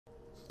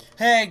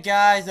Hey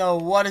guys,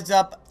 what is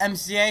up?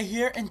 MCA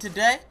here, and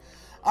today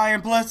I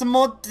am playing some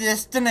more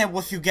Destiny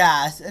with you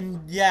guys.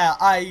 And yeah,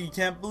 I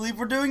can't believe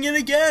we're doing it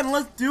again.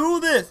 Let's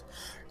do this.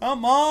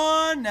 Come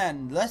on,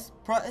 and let's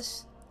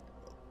press.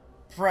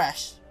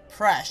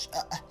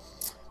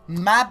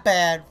 My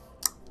bad.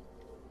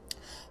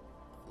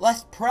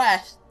 Let's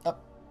press.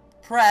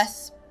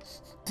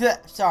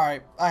 Sorry,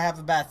 I have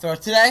a bad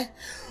throat today.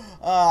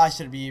 I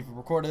shouldn't be even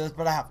recording this,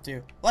 but I have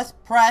to. Let's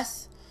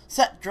press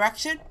set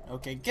direction.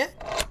 Okay, good.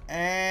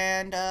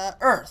 And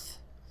Earth.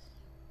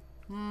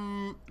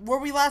 Where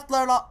we last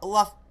left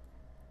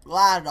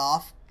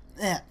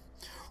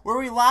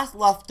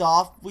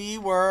off, we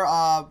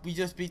were we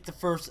just beat the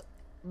first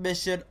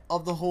mission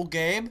of the whole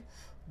game.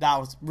 That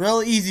was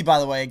really easy, by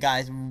the way,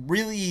 guys.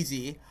 Really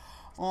easy.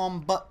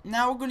 But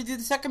now we're going to do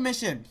the second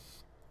mission.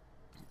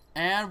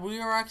 And we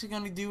are actually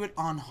going to do it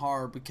on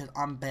hard because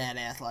I'm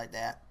badass like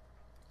that.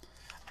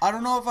 I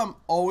don't know if I'm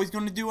always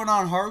going to do it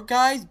on hard,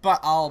 guys, but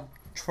I'll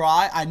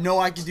try. I know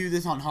I can do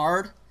this on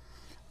hard.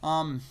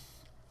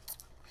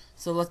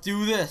 So let's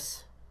do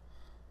this.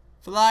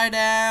 Fly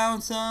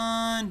down,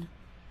 son.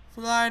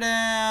 Fly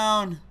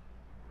down.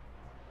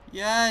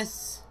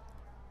 Yes.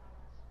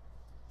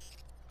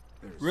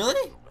 There's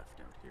really?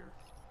 Left out here.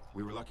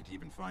 We were lucky to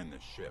even find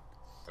this ship.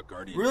 A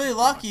guardian. Really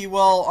lucky.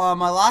 Well,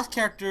 my last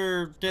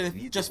character did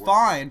it just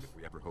fine. If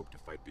we ever hope to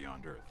fight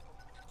beyond Earth,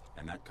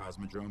 and that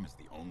cosmodrome is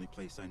the only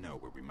place I know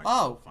where we might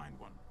still find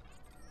one.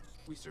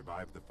 We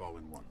survived the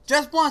fallen once.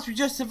 Just once. We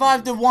just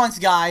survived it once,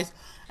 guys.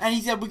 And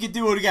he said we could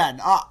do it again.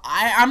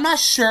 I'm not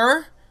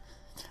sure,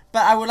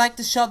 but I would like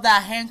to shove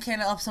that hand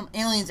cannon up some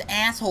aliens'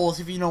 assholes,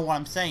 if you know what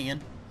I'm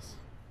saying.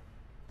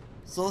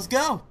 So let's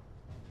go.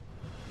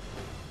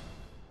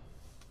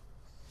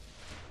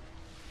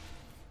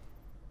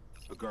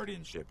 A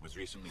guardian ship was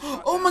recently.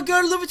 Oh my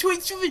god, level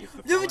 27!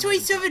 Level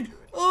 27!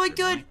 Oh my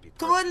god!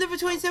 Come on, level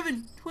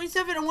 27!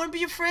 27, I want to be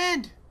your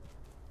friend!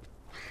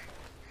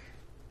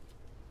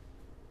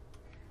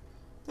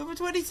 Level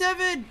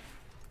 27!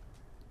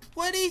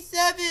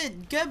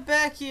 27! Get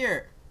back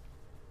here!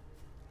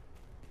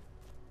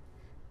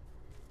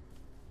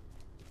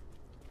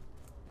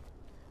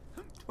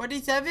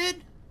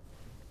 $27?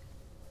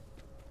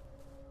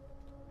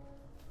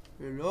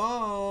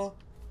 Hello?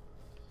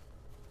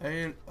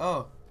 Hey,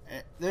 oh.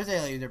 There's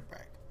aliens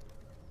back.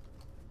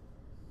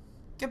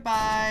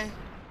 Goodbye.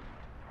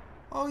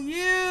 Oh,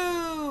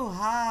 you!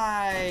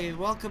 Hi.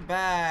 Welcome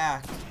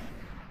back.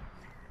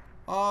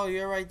 Oh,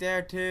 you're right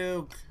there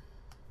too.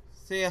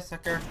 See ya,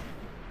 sucker.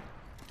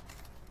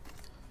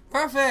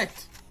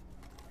 Perfect.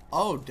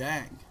 Oh,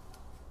 dang.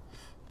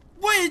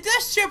 Wait,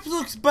 this ship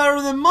looks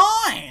better than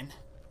mine.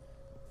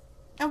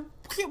 And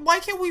why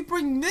can't we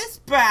bring this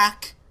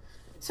back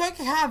so I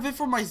can have it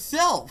for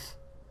myself?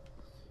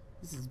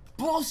 This is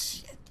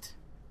bullshit.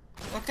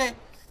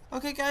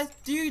 Okay, guys,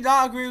 do you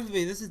not agree with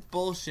me? This is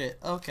bullshit.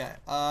 Okay,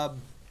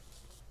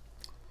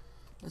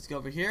 let's go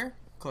over here.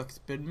 Click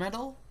spin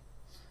metal.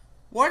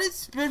 What is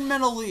spin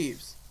metal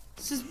leaves?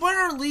 This is when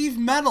are leave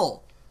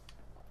metal?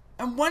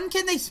 And when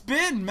can they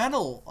spin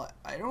metal?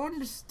 I don't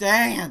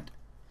understand.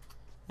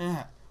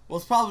 Yeah, well,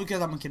 it's probably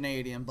because I'm a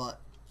Canadian,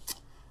 but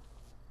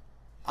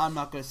I'm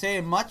not gonna say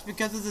much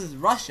because this is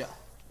Russia.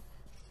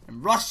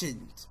 And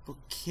Russians will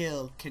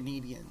kill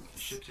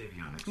Canadians.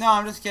 No,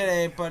 I'm just kidding,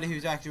 anybody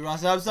who's actually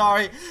Russian. I'm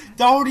sorry.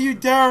 Don't you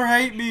dare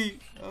hate me.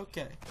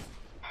 Okay.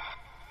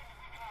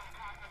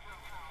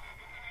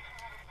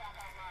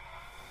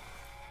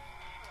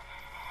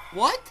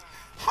 What?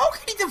 How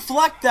can he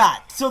deflect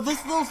that? So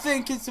this little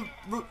thing can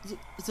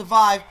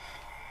survive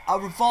a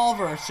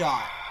revolver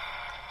shot.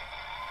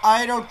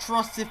 I don't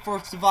trust it for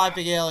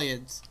surviving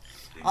aliens.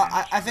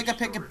 I think I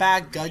picked a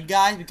bad gun,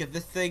 guys, because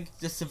this thing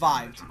just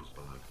survived.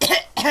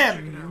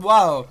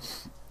 Whoa.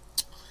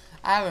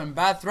 I have a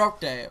bad throat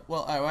day.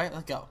 Well, alright,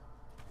 let's go.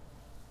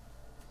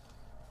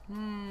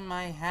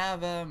 I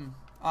have, oh,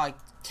 I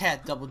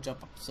can't double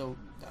jump up, so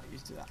not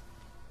used to that.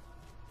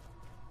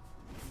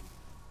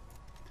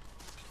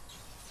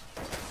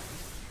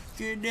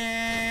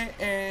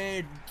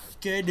 Grenade!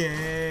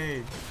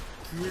 Grenade!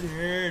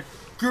 Grenade!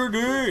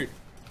 Grenade!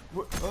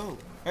 Oh,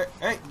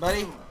 hey,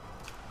 buddy.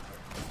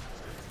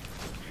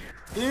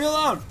 Leave me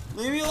alone!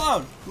 Leave me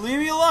alone! Leave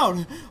me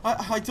alone!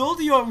 I told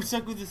you I was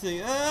stuck with this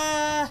thing.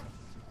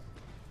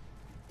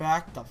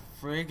 Back the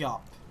frig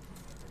up.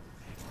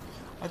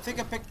 I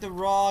think I picked the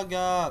wrong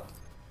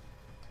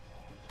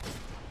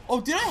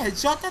Oh, did I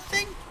headshot that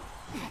thing?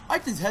 I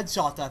just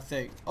headshot that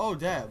thing. Oh,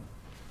 damn.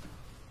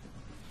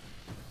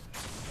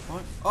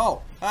 What?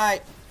 Oh,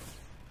 alright.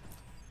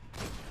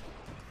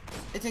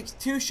 It takes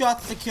 2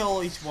 shots to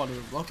kill each one of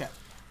them. Okay.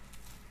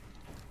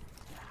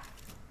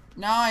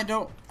 Now I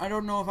don't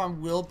know if I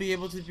will be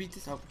able to beat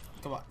this. Oh,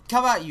 come on.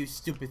 Come out, you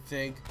stupid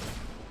thing.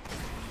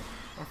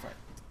 Perfect.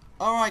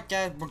 Alright,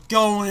 guys, we're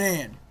going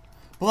in.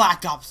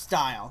 Black Ops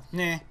style.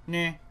 Nah.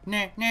 No,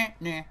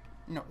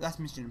 that's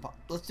Mission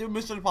Impossible. Let's do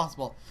Mission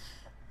Impossible.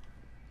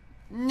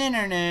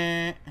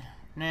 Nah.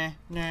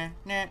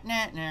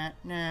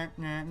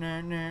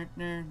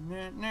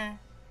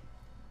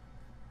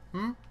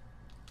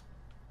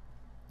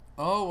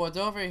 Oh, what's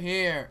over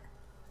here?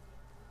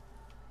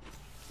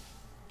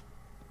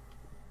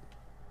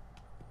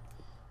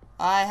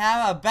 I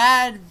have a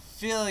bad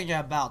feeling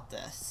about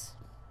this.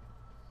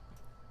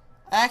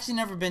 I actually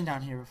never been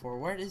down here before.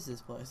 Where is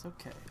this place?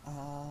 Okay.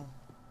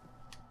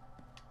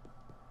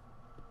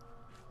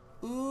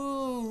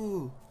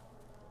 Ooh.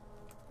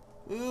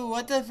 Ooh,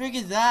 what the frick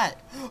is that?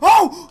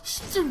 Oh!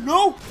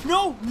 No!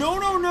 No! No,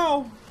 no,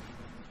 no!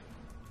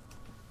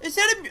 Is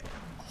that a...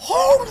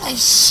 Holy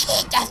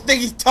shit! That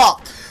thing is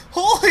tough!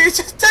 Holy, it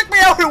just took me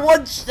out in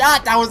one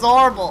shot! That was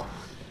horrible!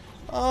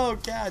 Oh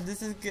god,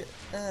 this is good.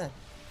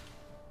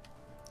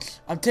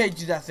 I'm telling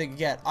you that thing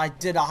again. I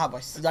did not have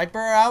my sniper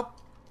out.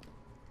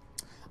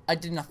 I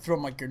did not throw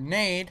my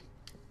grenade.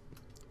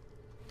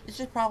 It's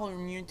just probably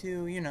immune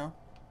to, you know.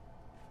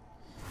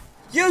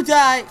 You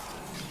die!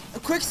 A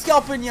quick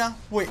scalping ya.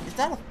 Wait, is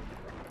that a...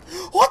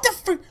 What the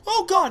frick?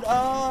 Oh god!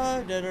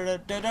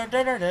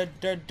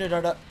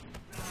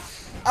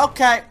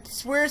 Okay,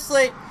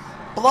 seriously.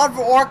 Blood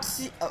for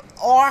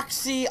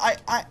Orxy,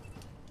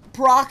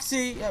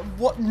 Proxy,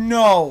 what?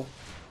 No.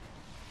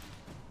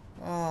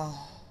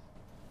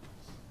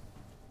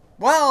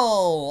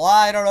 Well,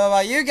 I don't know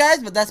about you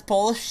guys, but that's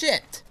full of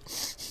shit.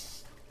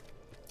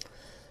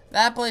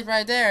 That place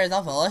right there is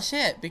all full of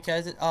shit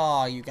because it,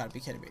 oh, you gotta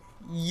be kidding me.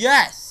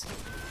 Yes!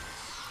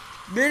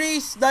 Mini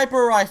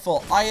sniper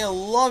rifle. I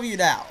love you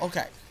now.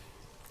 Okay.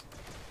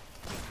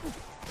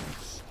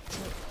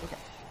 Okay.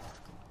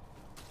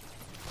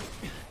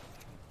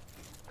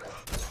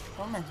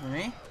 Don't mess with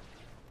me.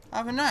 I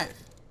have a knife.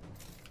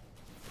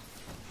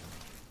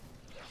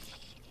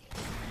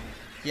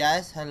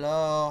 Yes,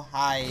 hello,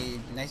 hi,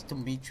 nice to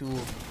meet you.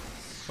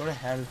 Go to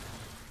hell.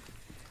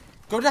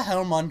 Go to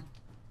hell, man.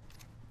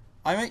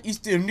 I'm in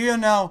East India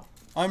now.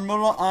 I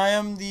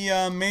am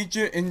the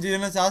major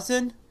Indian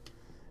assassin.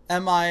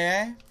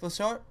 MIA for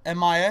short.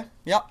 MIA.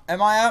 Yep,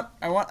 MIA.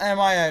 I want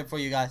MIA for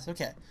you guys.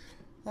 Okay.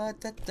 A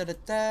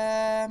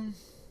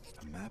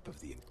map of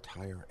the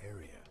entire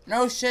area.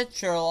 No shit,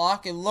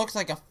 Sherlock. It looks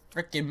like a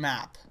freaking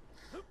map.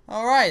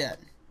 Alright then.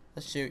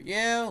 Let's shoot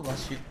you.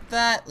 Let's shoot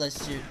that.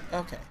 Let's shoot.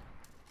 Okay.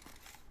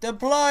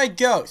 Deploy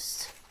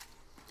Ghost.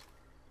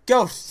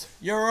 Ghost,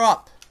 you're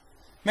up.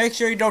 Make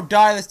sure you don't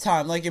die this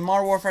time, like in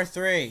Modern Warfare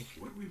 3.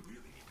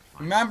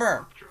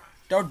 Remember,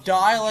 don't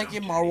die like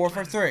in Modern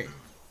Warfare 3.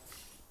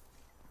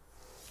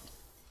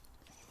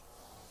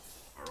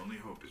 Our only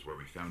hope is where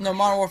we found No,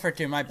 Modern Warfare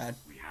 2, my bad.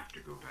 We have to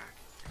go back.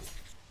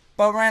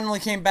 But randomly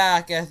came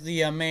back as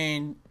the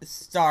main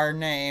star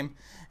name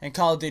in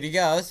Call of Duty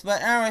Ghost.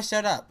 But anyway,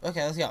 shut up.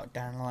 Okay, let's go.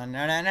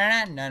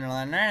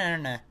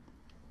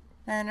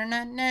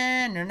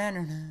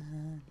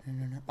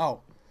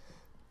 Oh.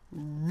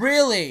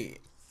 Really?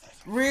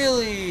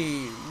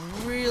 Really?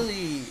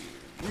 Really?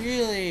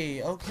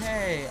 Really?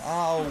 Okay.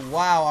 Oh,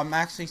 wow. I'm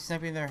actually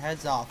sniping their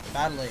heads off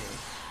badly.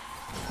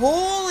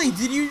 Holy,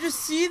 did you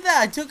just see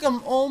that? I took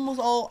them almost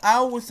all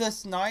out with a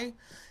snipe.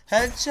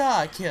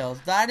 Headshot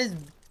kills. That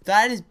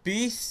is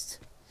beast.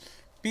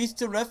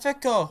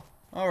 Beast-terrifico.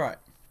 Alright.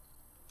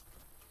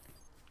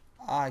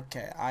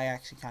 Okay, I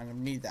actually kind of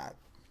need that.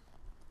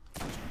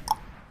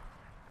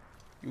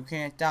 You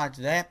can't dodge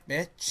that,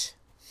 bitch.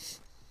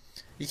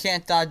 You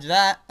can't dodge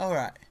that.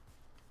 Alright.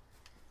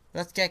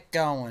 Let's get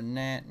going.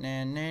 I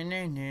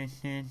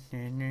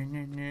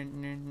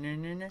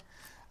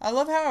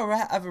love how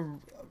I have a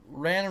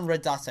random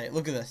red dot sight.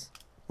 Look at this.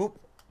 Whoop.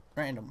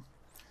 Random.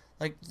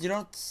 Like, you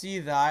don't see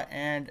that.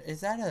 And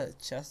is that a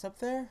chest up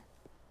there?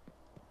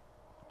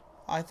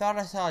 I thought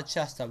I saw a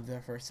chest up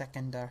there for a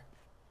second there.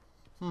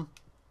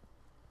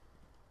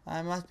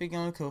 I must be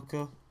going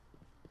cuckoo.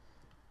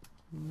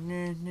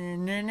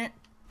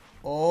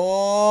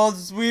 Oh,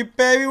 sweet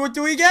baby, what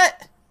do we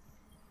get?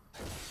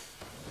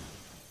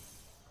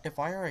 If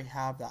I already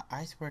have that,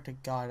 I swear to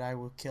God, I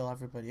will kill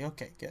everybody.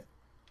 Okay, good.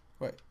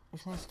 Wait,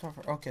 which one's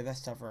tougher? Okay, that's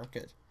tougher.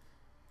 Good.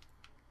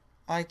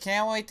 I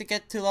can't wait to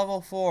get to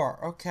level 4.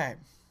 Okay.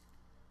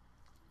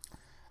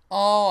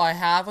 Oh, I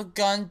have a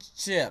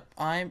gunship.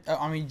 I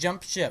mean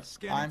jump ship.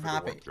 I'm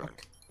happy.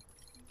 Okay.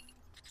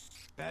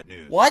 Bad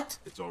news. What?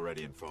 It's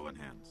already in fallen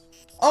hands.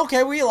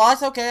 Okay, we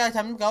lost. Okay,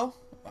 time to go.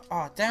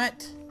 Oh, damn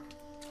it.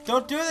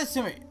 Don't do this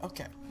to me.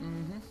 Okay.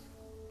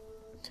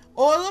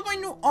 Oh, I love my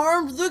new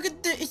arms. Look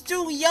at this. It's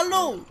so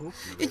yellow.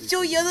 It's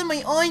so yellow,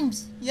 my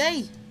arms.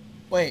 Yay.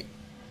 Wait.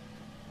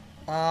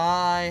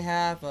 I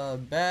have a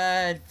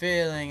bad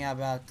feeling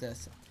about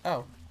this.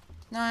 Oh.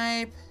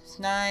 Snipe.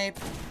 Snipe.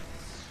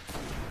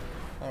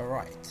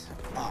 Alright.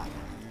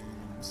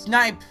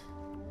 Snipe.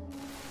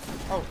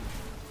 Oh.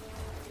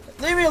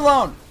 Leave me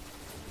alone.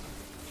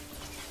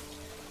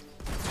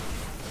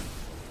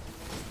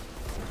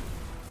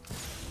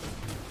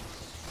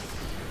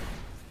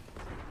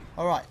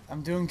 Alright,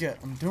 I'm doing good.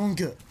 I'm doing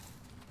good.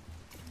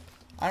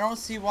 I don't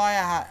see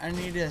why I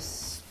need a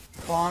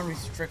spawn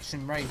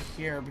restriction right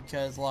here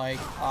because, like,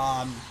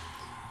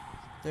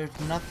 there's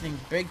nothing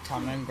big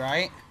coming,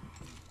 right?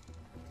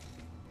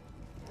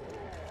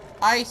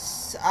 I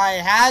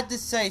had to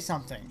say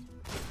something.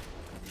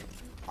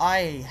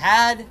 I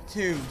had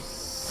to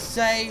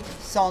say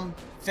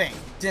something,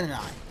 didn't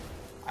I?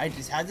 I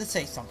just had to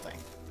say something.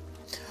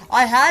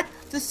 I had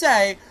to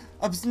say,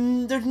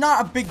 there's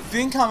not a big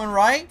thing coming,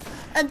 right?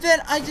 And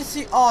then I just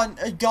see, oh,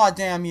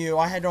 goddamn you,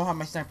 I don't have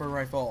my sniper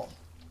rifle.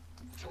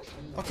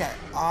 Okay,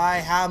 I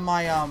have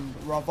my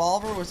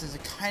revolver, which is a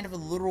kind of a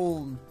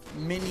little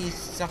mini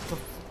sucker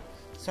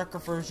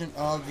version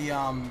of the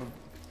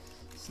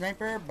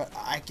sniper, but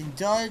I can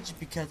dodge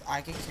because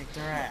I can kick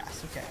their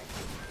ass. Okay.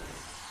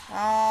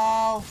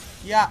 Oh,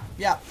 yeah.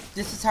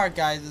 This is hard,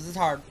 guys. This is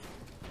hard.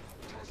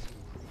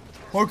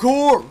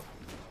 Parkour!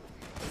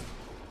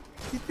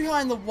 He's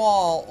behind the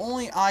wall.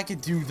 Only I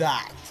could do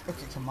that.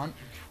 Okay, come on.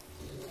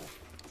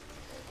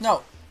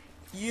 No.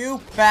 You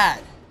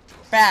bad.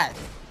 Bad.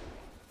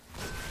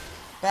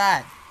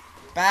 Bad.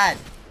 Bad.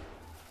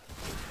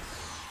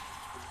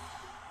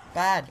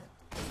 Bad.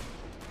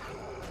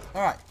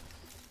 Alright.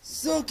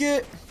 Suck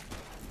it.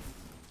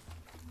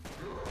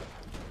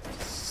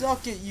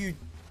 Suck it, you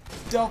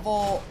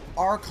double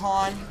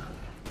Archon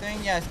thing.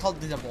 Yeah, it's called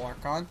the double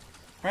Archon.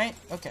 Right?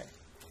 Okay.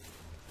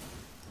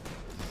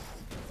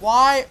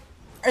 Why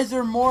is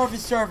there more of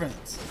his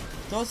servants?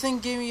 Those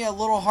things gave me a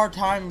little hard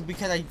time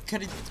because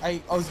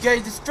I was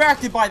getting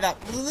distracted by that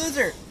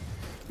loser.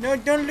 No,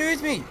 don't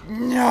lose me.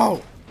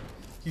 No.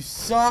 You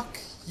suck.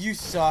 You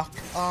suck.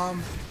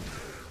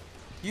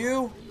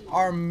 You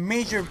are a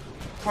major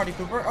party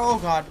pooper. Oh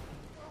god.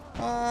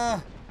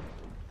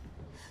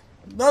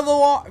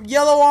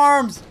 Yellow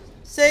arms.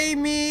 Save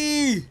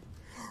me.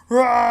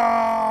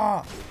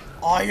 Rah!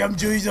 I am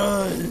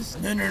Jesus.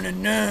 No.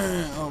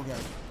 Oh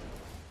god.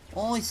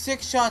 Only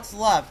 6 shots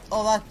left.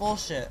 Oh, that's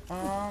bullshit.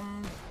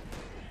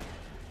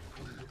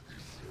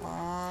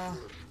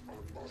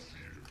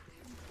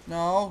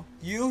 No.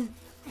 You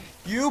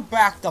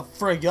back the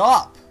frig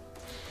up.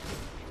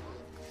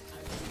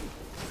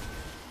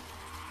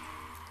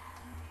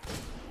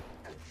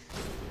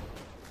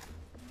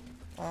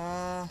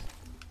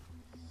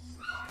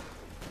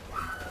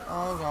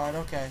 Oh god,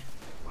 okay.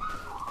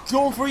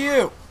 Going for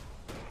you.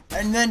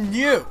 And then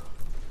you.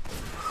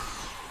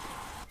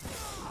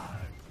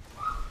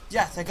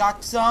 Yes, I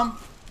got some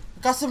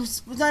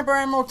sniper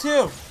ammo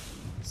too.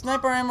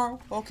 Sniper ammo.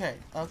 Okay.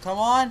 Come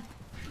on.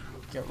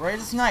 Get ready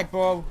to snipe,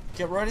 bro.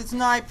 Get ready to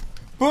snipe.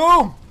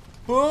 Boom.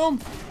 Boom.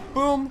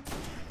 Boom.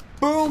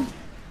 Boom.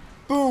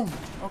 Boom.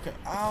 Okay.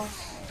 Ow.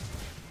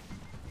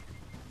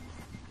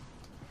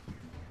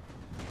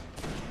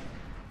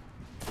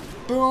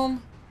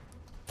 Boom.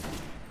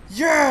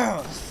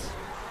 Yes.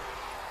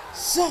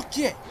 Suck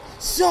it.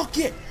 Suck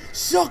it.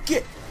 Suck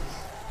it.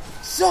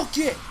 Suck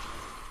it.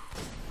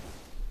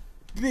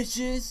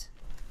 Bitches.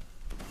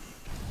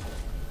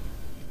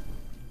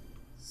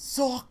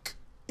 Suck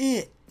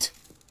it.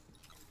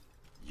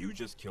 You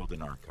just killed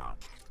an Archon,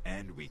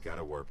 and we got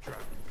a warp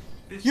drive.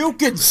 You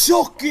can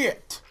suck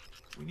it.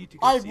 We need to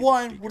I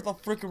won with a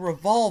freaking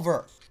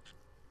revolver.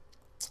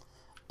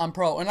 I'm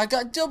pro, and I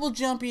got double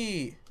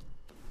jumpy.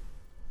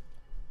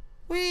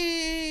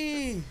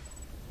 Wee.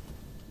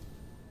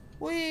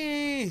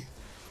 Wee.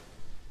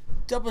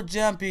 Double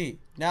jumpy.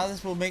 Now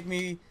this will make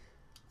me.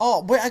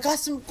 Oh, wait, I got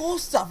some gold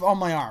stuff on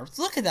my arms.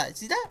 Look at that.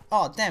 See that?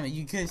 Oh, damn it.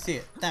 You couldn't see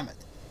it. Damn it.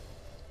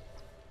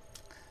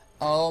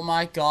 Oh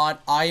my god.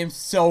 I am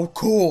so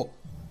cool.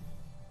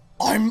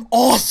 I'm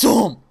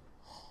awesome.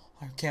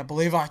 I can't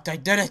believe I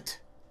did it.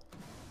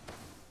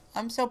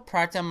 I'm so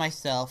proud of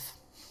myself.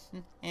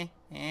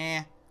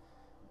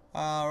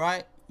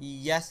 Alright.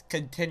 Yes,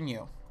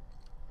 continue.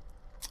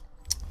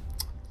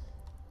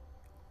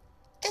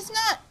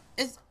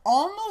 It's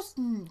almost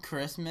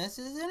Christmas,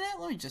 isn't it?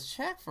 Let me just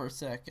check for a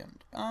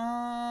second.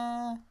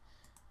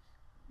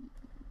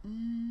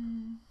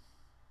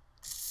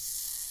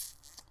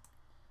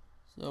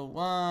 So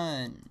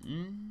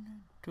 1,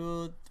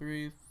 2,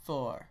 3,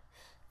 4.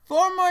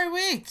 4 more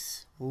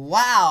weeks!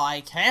 Wow,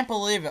 I can't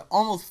believe it.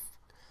 Almost.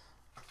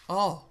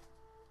 Oh.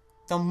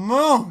 The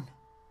moon!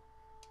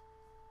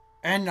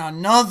 And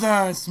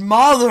another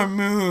smaller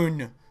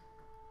moon!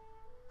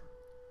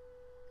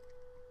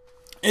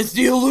 It's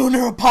the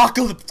lunar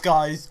apocalypse,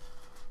 guys!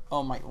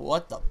 Oh my,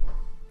 what the?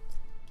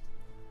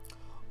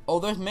 Oh,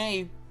 there's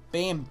me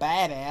being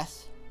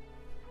badass.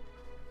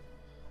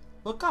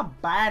 Look how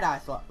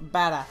badass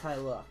I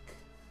look.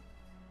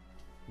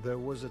 There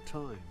was a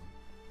time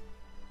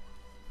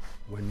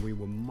when we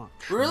were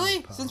much.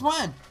 Really? Since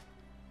when?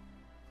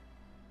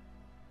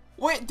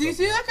 Wait, do you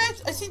see that,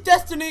 guys? I see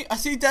Destiny. I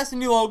see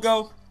Destiny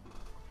logo.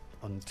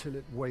 Until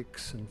it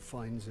wakes and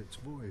finds its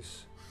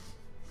voice.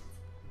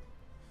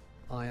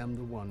 I am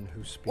the one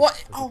who speaks.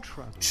 What? For the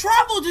traveler.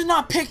 Travel did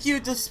not pick you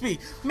to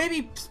speak.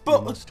 Maybe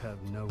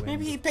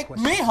maybe he picked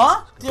me,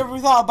 huh? Did you ever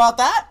thought about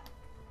that?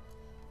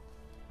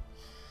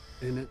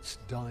 In its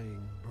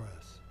dying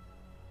breath,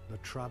 the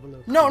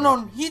traveler.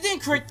 No, he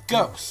didn't create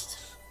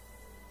ghosts.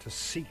 To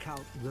seek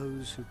out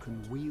those who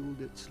can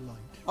wield its light.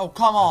 Oh,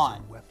 come on. As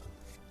a weapon.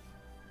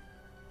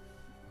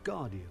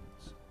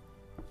 Guardians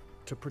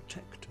to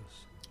protect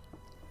us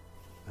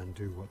and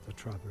do what the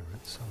traveler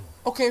itself.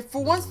 Okay,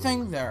 for one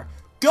thing there,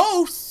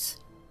 ghosts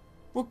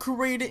were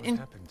created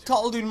in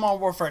Call of Duty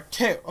Modern Warfare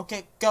 2.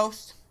 Okay,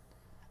 Ghost?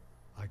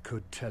 I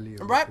could tell you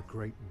Right? about the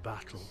great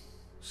battle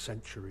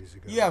centuries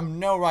ago. You have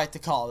no right to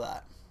call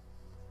that.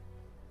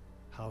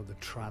 How the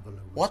traveler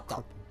was What the?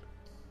 crippled.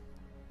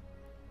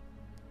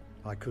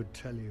 I could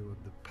tell you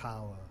of the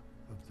power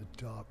of the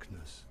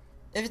darkness.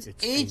 If it's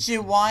It's ancient,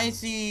 ancient why and-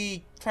 is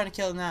he trying to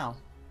kill it now?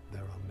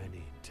 There are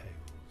many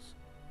tales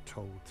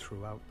told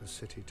throughout the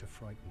city to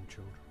frighten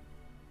children.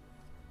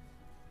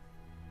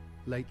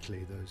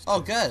 Lately, those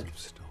Oh, tales good. have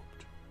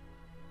stopped.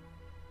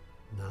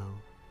 Now,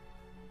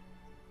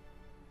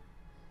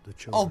 the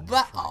children. Oh, are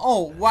frightened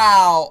oh, and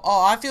wow.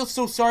 Oh, I feel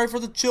so sorry for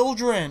the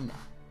children.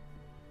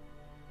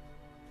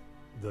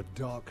 The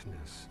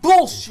darkness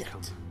Bullshit. is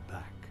coming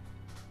back.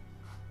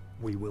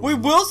 We will. We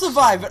not will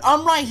survive it. survive.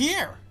 I'm right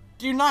here.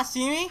 Do you not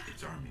see me?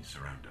 Its armies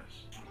surround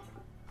us.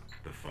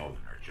 The fallen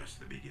are just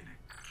the beginning.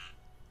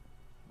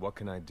 What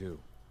can I do?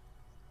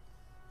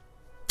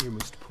 You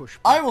must push.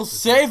 I back will the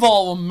save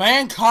all of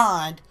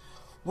mankind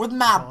with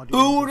my Guardians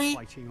are booty,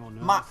 fighting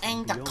on my Earth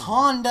and beyond.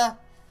 anaconda,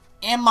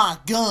 and my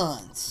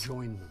guns.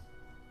 Join them.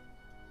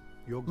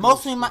 Your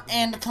Mostly ghost my will be-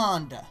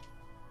 anaconda.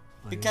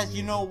 I Because only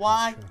you know hope it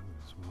why? shows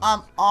I'm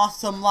mercy.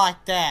 awesome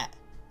like that.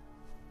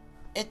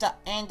 It's an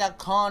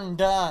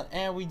anaconda,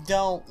 and we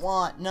don't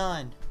want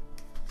none.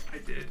 I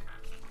did.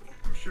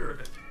 I'm sure of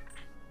it.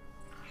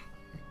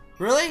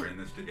 Really? We're in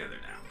this together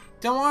now.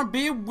 Don't want to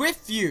be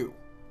with you.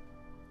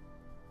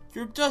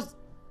 You're just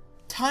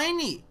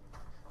tiny.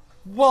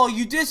 Well,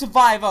 you did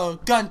survive a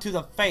gun to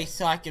the face,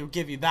 so I can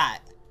give you that.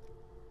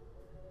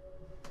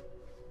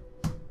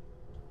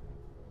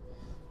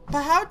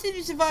 But how did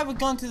you survive a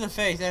gun to the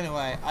face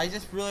anyway? I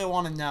just really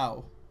want to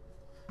know.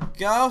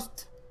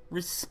 Ghost,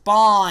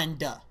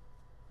 respond.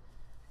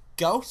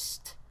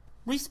 Ghost,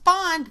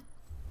 respond.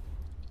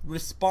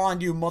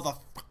 Respond, you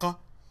motherfucker.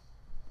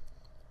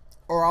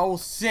 Or I will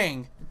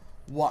sing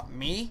what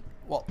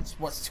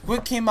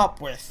Squid came up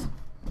with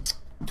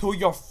to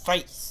your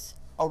face.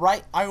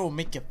 Alright? I will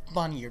make it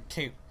funnier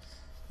too.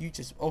 You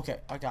just, okay,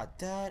 I got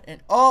that,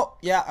 and, oh,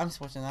 yeah, I'm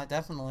switching that,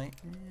 definitely.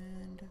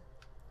 And,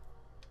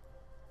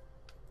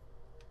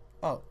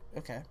 oh,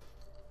 okay.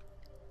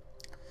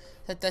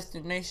 Set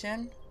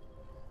destination.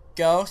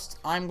 Ghost,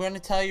 I'm going to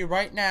tell you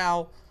right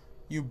now,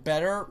 you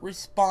better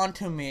respond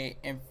to me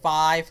in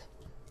 5,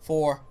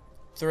 4,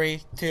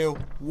 3, 2,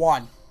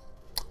 1.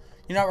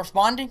 You're not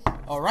responding?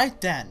 Alright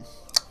then.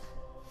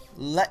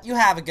 Let you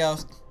have it,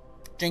 Ghost.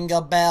 Jingle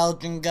bell,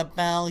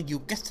 you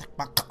can suck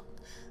my cock.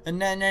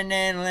 Na na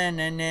na na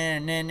na na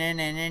na na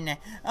na na.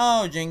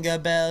 Oh, jingle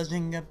bell,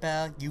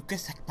 you can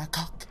suck my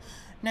cock.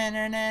 Na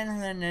na na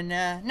na na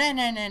na na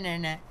na na na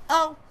na.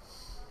 Oh.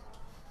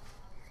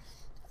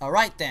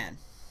 Alright then.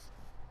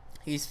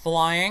 He's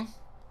flying.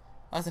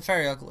 That's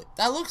very ugly.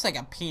 That looks like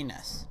a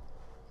penis.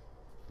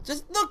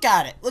 Just look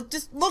at it.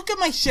 Just look at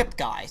my ship,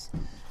 guys.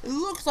 It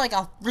looks like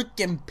a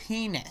freaking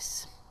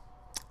penis.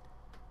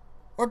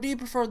 Or do you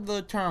prefer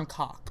the term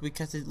cock?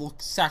 Because it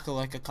looks exactly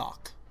like a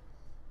cock.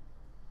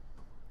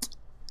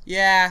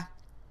 Yeah,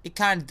 it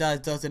kind of does,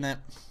 doesn't it?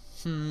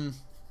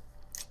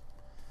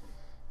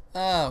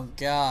 Oh,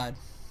 God.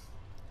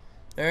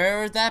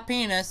 There's that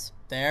penis.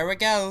 There it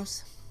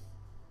goes.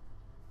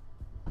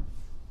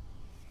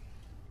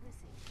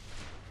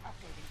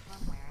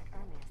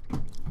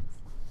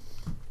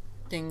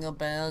 Jingle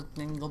bells,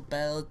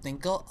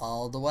 jingle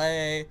all the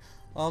way.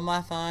 Oh,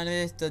 my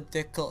finest, the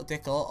dickle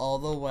all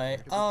the way.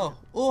 Oh,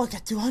 I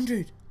got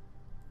 200.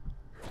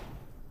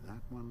 That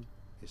one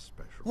is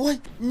special.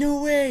 What?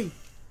 No way.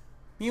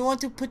 You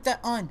want to put that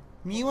on.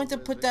 You want to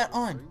put that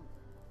on.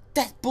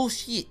 That's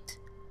bullshit.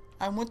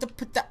 I want to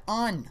put that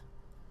on.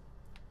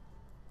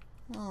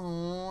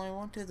 Oh, I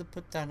wanted to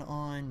put that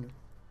on.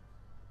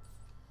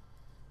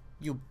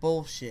 You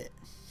bullshit.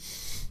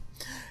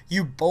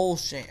 You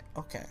bullshit.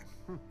 Okay.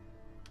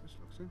 This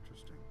looks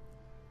interesting.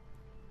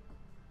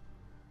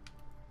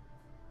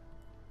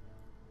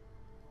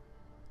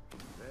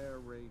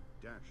 Very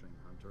dashing,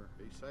 Hunter.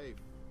 Be safe.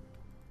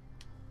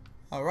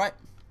 Alright.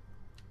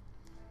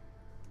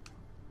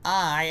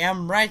 I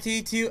am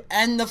ready to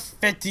end the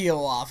video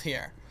off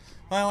here.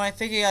 Well, I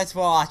thank you guys for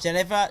watching.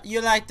 If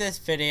you like this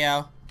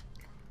video,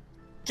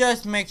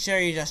 just make sure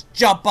you just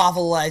jump off a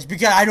ledge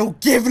because I don't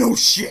give no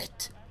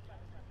shit.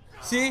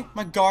 See,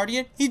 my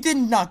guardian, he did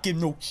not give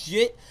no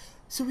shit.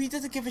 So he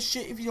doesn't give a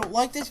shit if you don't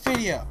like this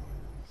video.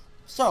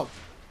 So,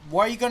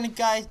 what are you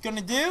guys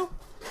gonna do?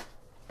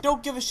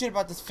 Don't give a shit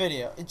about this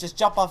video and just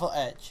jump off an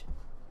edge.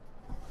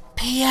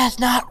 P.S.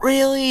 Not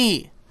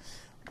really.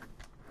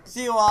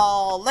 See you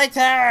all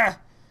later.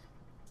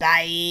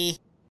 Bye.